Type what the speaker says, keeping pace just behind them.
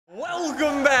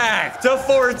Welcome back to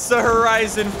Forza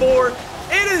Horizon 4.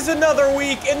 It is another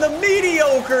week in the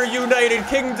mediocre United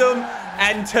Kingdom,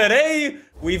 and today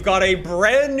we've got a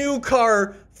brand new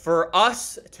car for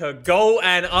us to go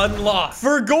and unlock.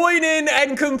 For going in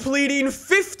and completing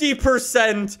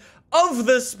 50% of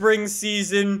the spring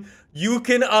season, you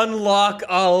can unlock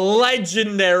a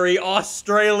legendary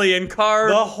Australian car,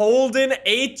 the Holden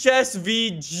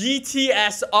HSV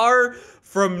GTS-R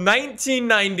from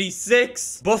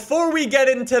 1996. Before we get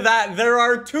into that, there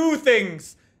are two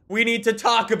things we need to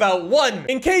talk about. One,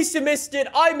 in case you missed it,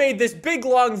 I made this big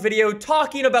long video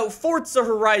talking about Forza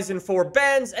Horizon 4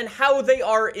 bans and how they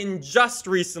are in just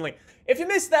recently. If you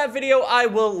missed that video, I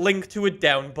will link to it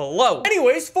down below.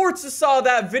 Anyways, Forza saw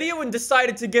that video and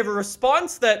decided to give a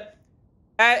response that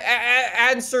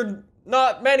answered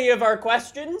not many of our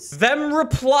questions. Them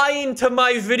replying to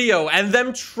my video and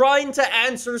them trying to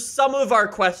answer some of our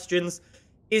questions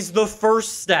is the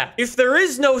first step. If there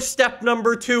is no step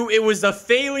number 2, it was a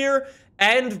failure,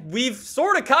 and we've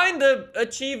sort of kind of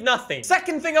achieved nothing.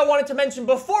 Second thing I wanted to mention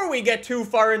before we get too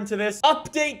far into this,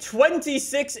 update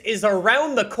 26 is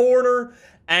around the corner,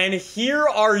 and here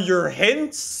are your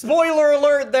hints. Spoiler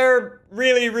alert, they're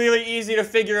really easy to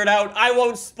figure it out. I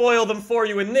won't spoil them for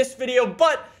you in this video,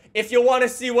 but if you want to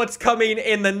see what's coming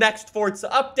in the next Forza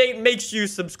update, make sure you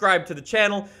subscribe to the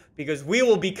channel, because we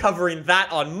will be covering that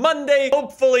on Monday,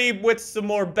 hopefully with some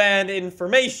more banned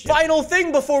information. Final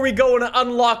thing before we go and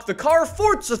unlock the car,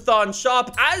 Forzathon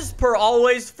shop, as per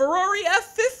always, Ferrari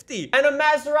F50, and a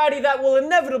Maserati that will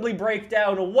inevitably break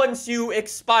down once you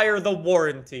expire the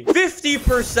warranty.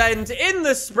 50% in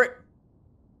the spring.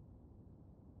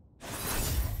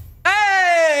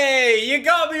 Hey, you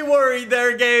got me worried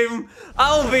there, game.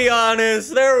 I'll be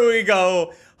honest. There we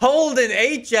go. Holden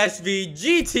HSV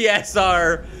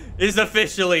GTS-R is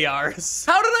officially ours.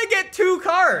 How did I get two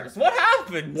cars? What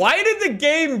happened? Why did the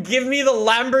game give me the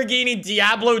Lamborghini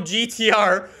Diablo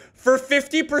GTR for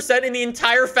 50% in the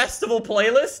entire festival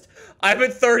playlist? I'm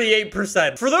at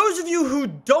 38%. For those of you who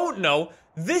don't know,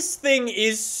 this thing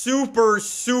is super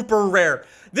rare.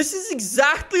 This is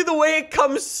exactly the way it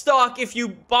comes stock if you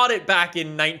bought it back in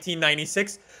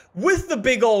 1996, with the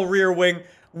big old rear wing,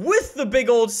 with the big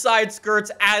old side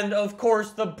skirts, and of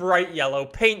course the bright yellow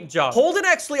paint job. Holden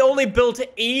actually only built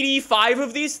 85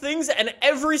 of these things, and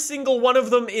every single one of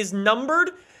them is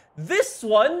numbered. This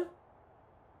one...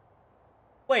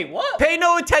 Wait, what? Pay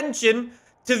no attention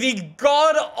to the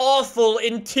god-awful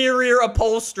interior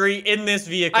upholstery in this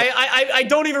vehicle. I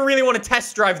don't even really want to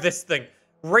test drive this thing.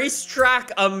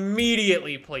 Racetrack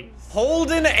immediately, please.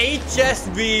 Holden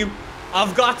HSV.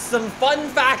 I've got some fun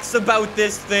facts about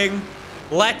this thing.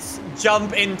 Let's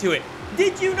jump into it.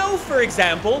 Did you know, for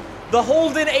example, the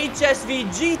Holden HSV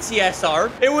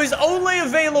GTS-R, it was only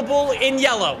available in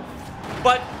yellow.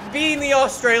 But being the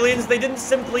Australians, they didn't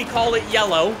simply call it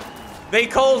yellow. They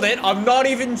called it, I'm not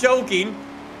even joking,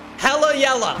 hella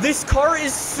yella. This car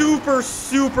is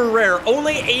super rare.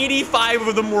 Only 85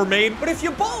 of them were made. But if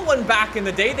you bought one back in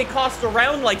the day, they cost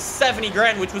around like 70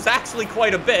 grand, which was actually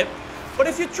quite a bit. But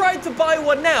if you tried to buy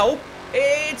one now,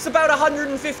 it's about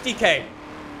 150K.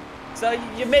 So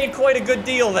you made quite a good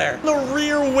deal there. The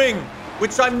rear wing,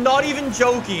 which I'm not even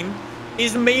joking,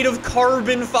 is made of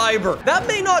carbon fiber. That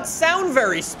may not sound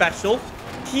very special.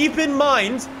 Keep in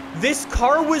mind, this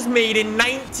car was made in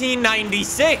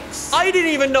 1996. I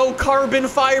didn't even know carbon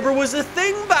fiber was a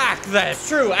thing back then. It's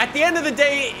true. At the end of the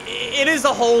day, it is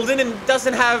a Holden and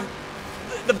doesn't have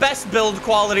the best build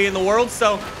quality in the world,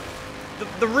 so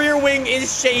the rear wing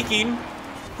is shaking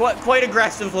quite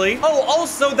aggressively. Oh,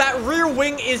 also, that rear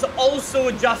wing is also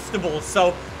adjustable,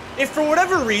 so if for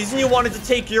whatever reason you wanted to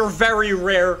take your very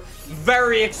rare,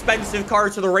 very expensive car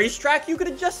to the racetrack, you could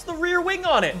adjust the rear wing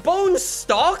on it. Bone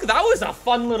stock, that was a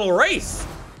fun little race.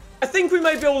 I think we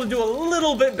might be able to do a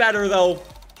little bit better, though,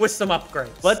 with some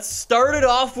upgrades. Let's start it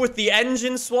off with the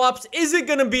engine swaps. Is it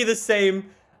going to be the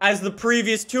same as the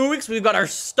previous 2 weeks? We've got our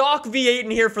stock V8 in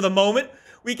here for the moment.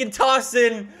 We can toss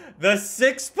in the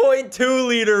 6.2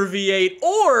 liter V8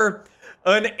 or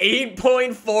an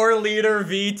 8.4 liter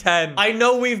V10. I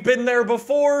know we've been there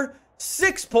before.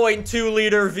 6.2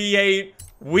 liter V8,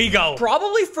 we go.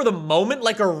 Probably for the moment,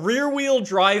 like a rear wheel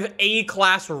drive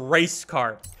A-class race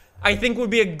car, I think would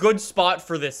be a good spot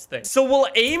for this thing. So we'll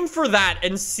aim for that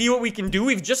and see what we can do.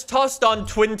 We've just tossed on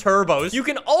twin turbos. You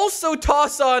can also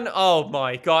toss on, oh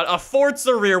my god, a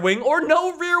Forza rear wing or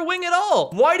no rear wing at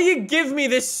all. Why do you give me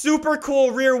this super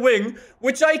cool rear wing,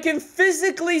 which I can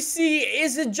physically see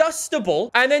is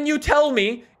adjustable, and then you tell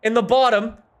me in the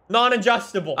bottom,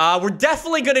 non-adjustable? We're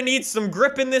definitely gonna need some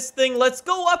grip in this thing. Let's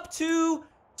go up to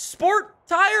sport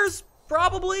tires.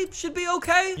 probably should be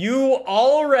okay. You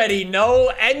already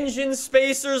know. Engine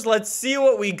spacers. Let's see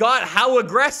what we got. How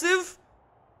aggressive?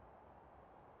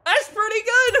 That's pretty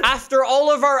good. After all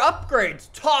of our upgrades,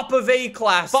 top of A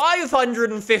class,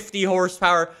 550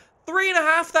 horsepower,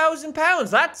 3,500 pounds.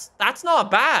 That's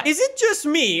not bad. Is it just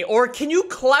me, or can you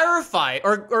clarify,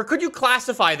 or could you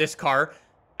classify this car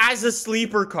as a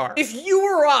sleeper car? If you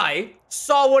or I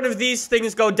saw one of these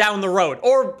things go down the road,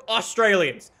 or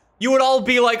Australians, you would all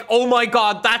be like, oh my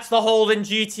God, that's the Holden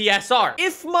GTS-R.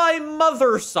 If my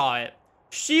mother saw it,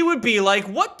 she would be like,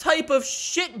 what type of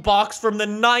shit box from the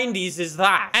 90s is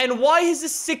that? And why has a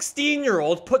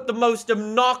 16-year-old put the most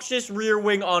obnoxious rear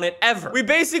wing on it ever? We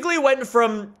basically went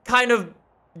from kind of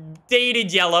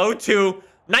dated yellow to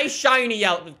nice shiny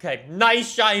yellow. Okay,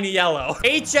 nice shiny yellow.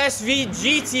 HSV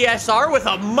GTS-R with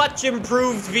a much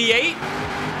improved V8.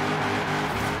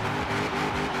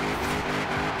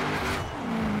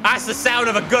 That's the sound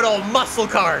of a good old muscle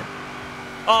car.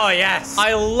 Oh, yes.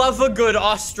 I love a good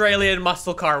Australian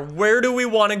muscle car. Where do we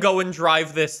want to go and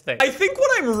drive this thing? I think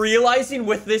what I'm realizing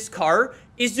with this car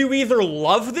is you either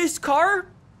love this car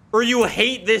or you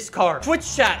hate this car.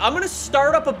 Twitch chat, I'm going to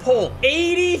start up a poll.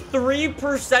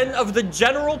 83% of the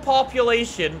general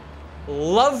population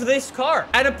love this car.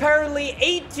 And apparently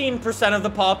 18% of the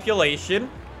population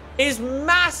is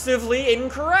massively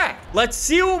incorrect. Let's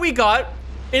see what we got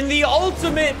in the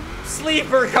ultimate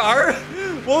sleeper car.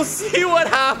 We'll see what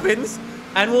happens,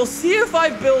 and we'll see if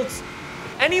I've built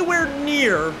anywhere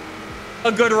near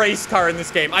a good race car in this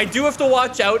game. I do have to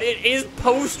watch out. It is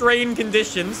post-rain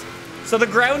conditions, so the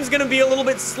ground's going to be a little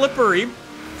bit slippery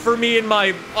for me in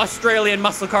my Australian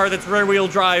muscle car that's rear-wheel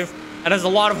drive and has a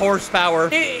lot of horsepower.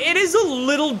 It is a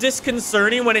little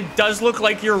disconcerting when it does look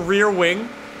like your rear wing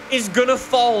is gonna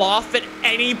fall off at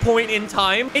any point in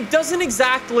time. It doesn't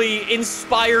exactly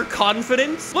inspire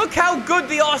confidence. Look how good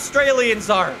the Australians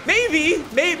are. Maybe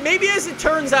as it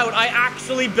turns out, I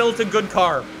actually built a good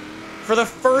car for the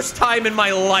first time in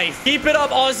my life. Keep it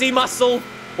up, Aussie muscle.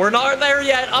 We're not there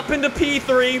yet. Up into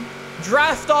P3.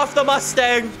 Draft off the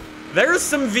Mustang. There's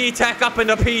some VTEC up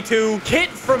into P2. Kit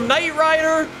from Knight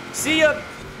Rider. See ya.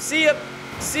 See ya.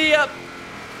 See ya.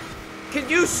 Can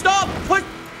you stop? Put...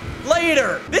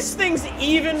 Later. This thing's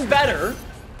even better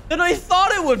than I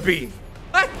thought it would be.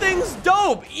 That thing's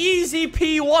dope. Easy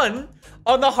P1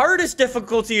 on the hardest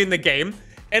difficulty in the game.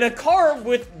 And a car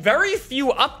with very few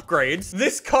upgrades.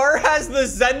 This car has the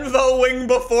Zenvo wing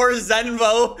before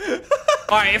Zenvo.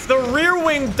 All right, if the rear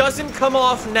wing doesn't come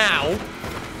off now,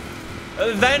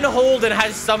 then Holden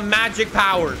has some magic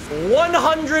powers.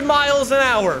 100 miles an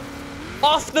hour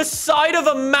off the side of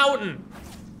a mountain.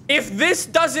 If this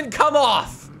doesn't come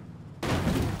off,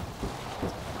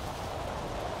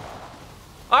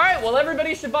 all right, well,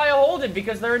 everybody should buy a Holden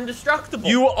because they're indestructible.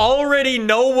 You already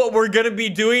know what we're going to be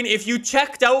doing. If you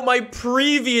checked out my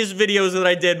previous videos that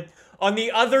I did on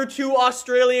the other two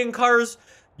Australian cars,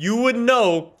 you would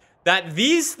know that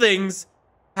these things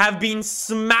have been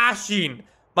smashing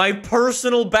my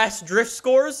personal best drift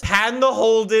scores. Can the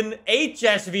Holden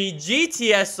HSV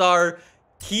GTS-R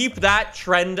keep that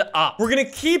trend up? We're gonna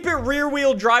keep it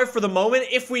rear-wheel drive for the moment.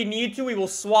 If we need to, we will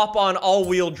swap on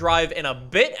all-wheel drive in a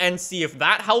bit and see if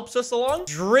that helps us along.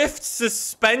 Drift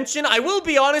suspension. I will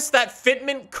be honest, that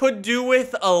fitment could do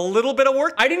with a little bit of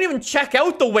work. I didn't even check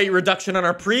out the weight reduction on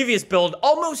our previous build.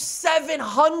 Almost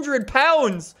 700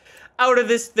 pounds out of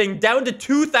this thing, down to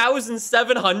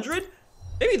 2,700.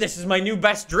 Maybe this is my new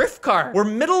best drift car. We're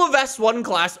middle of S1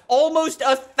 class, almost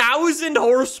 1,000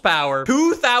 horsepower,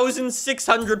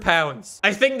 2,600 pounds.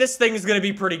 I think this thing is gonna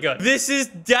be pretty good. This is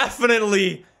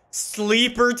definitely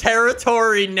sleeper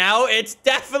territory now. It's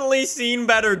definitely seen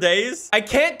better days. I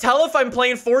can't tell if I'm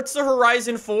playing Forza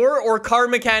Horizon 4 or Car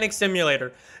Mechanic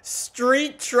Simulator.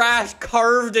 Street trash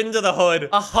carved into the hood.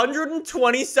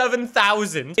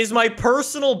 127,000 is my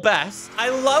personal best. I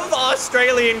love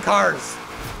Australian cars.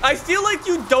 I feel like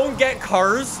you don't get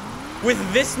cars with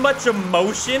this much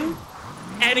emotion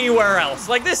anywhere else.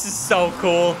 Like, this is so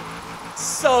cool.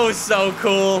 So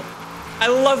cool. I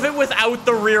love it without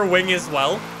the rear wing as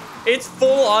well. It's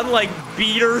full on, like,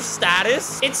 beater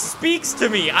status. It speaks to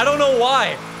me. I don't know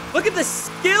why. Look at the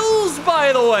skills,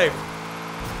 by the way.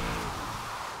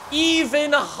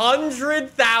 Even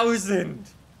 100,000.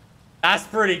 That's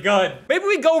pretty good. Maybe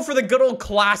we go for the good old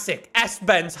classic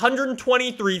S-Benz,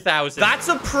 123,000. That's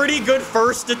a pretty good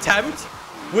first attempt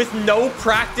with no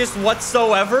practice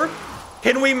whatsoever.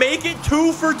 Can we make it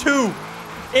 2 for 2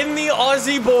 in the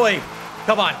Aussie boy?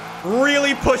 Come on,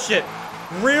 really push it.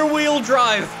 Rear wheel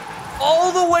drive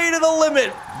all the way to the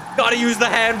limit. Gotta use the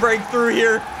handbrake through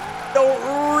here. Don't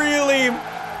really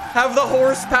have the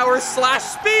horsepower /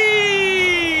 speed.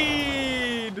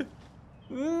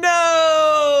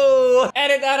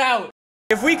 that out.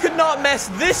 If we could not mess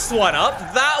this one up,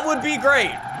 that would be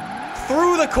great.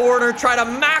 Through the corner, try to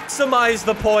maximize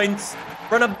the points.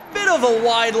 Run a bit of a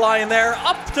wide line there,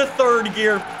 up to third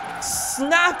gear.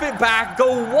 Snap it back,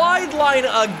 go wide line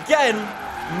again.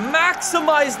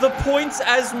 Maximize the points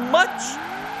as much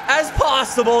as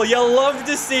possible. You'll love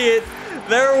to see it.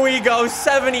 There we go,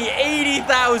 70,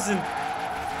 80,000.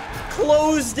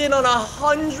 Closed in on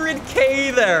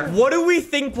 100K there. What do we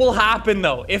think will happen,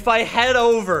 though, if I head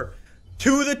over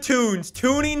to the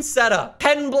tuning setup?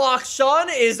 10 block Sean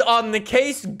is on the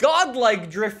case. Godlike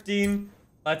drifting.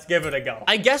 Let's give it a go.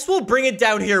 I guess we'll bring it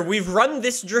down here. We've run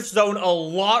this drift zone a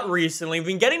lot recently. We've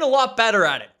been getting a lot better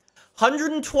at it.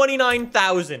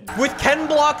 129,000. With 10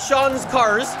 block Sean's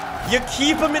cars, you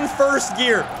keep them in first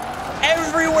gear.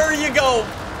 Everywhere you go.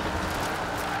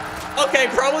 Okay,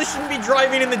 probably shouldn't be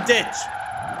driving in the ditch.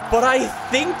 But I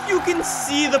think you can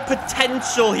see the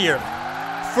potential here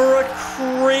for a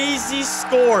crazy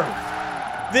score.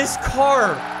 This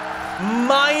car,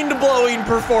 mind-blowing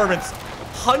performance.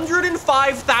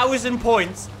 105,000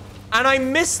 points. And I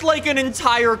missed like an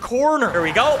entire corner. Here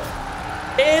we go.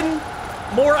 In.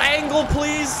 More angle,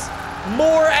 please.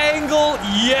 More angle.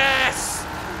 Yes.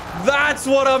 That's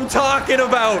what I'm talking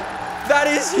about. That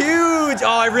is huge.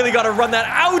 Oh, I really got to run that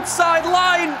outside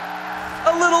line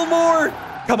a little more.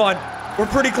 Come on. We're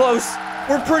pretty close.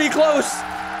 We're pretty close.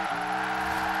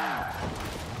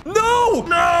 No!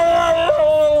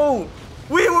 No!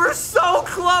 We were so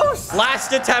close.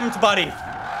 Last attempt, buddy.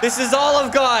 This is all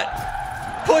I've got.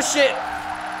 Push it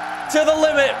to the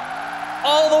limit.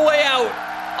 All the way out.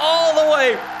 All the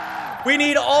way. We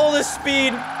need all the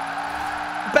speed.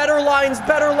 Better lines,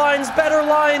 better lines, better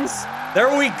lines.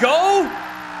 There we go.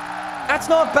 That's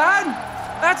not bad.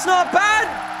 That's not bad.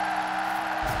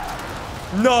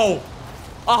 No.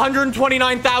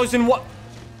 129,000. What?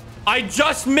 I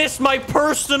just missed my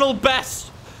personal best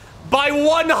by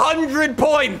 100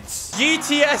 points.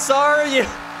 GTS-R, you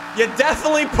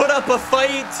definitely put up a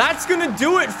fight. That's gonna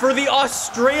do it for the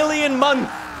Australian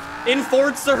month in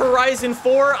Forza Horizon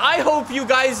 4. I hope you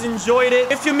guys enjoyed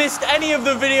it. If you missed any of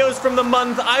the videos from the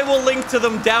month, I will link to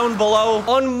them down below.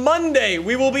 On Monday,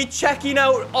 we will be checking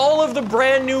out all of the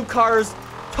brand new cars,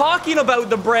 talking about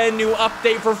the brand new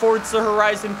update for Forza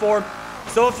Horizon 4.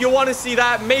 So if you want to see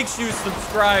that, make sure you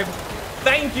subscribe.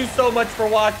 Thank you so much for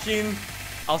watching.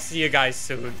 I'll see you guys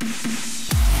soon.